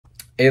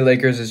Hey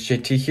Lakers, it's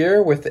JT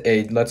here with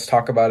a Let's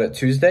Talk About It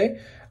Tuesday.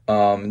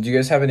 Do you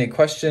guys have any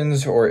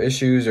questions or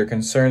issues or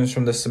concerns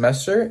from this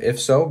semester? If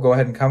so, go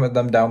ahead and comment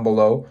them down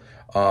below.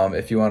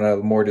 If you want a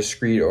more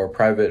discreet or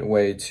private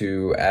way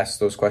to ask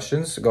those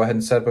questions, go ahead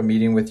and set up a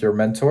meeting with your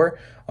mentor.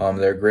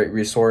 They're a great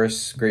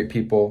resource, great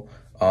people.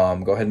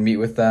 Go ahead and meet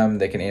with them.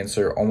 They can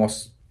answer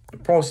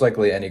most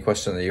likely any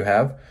question that you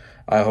have.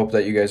 I hope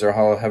that you guys are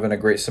all having a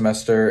great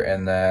semester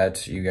and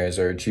that you guys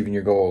are achieving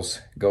your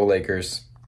goals. Go Lakers.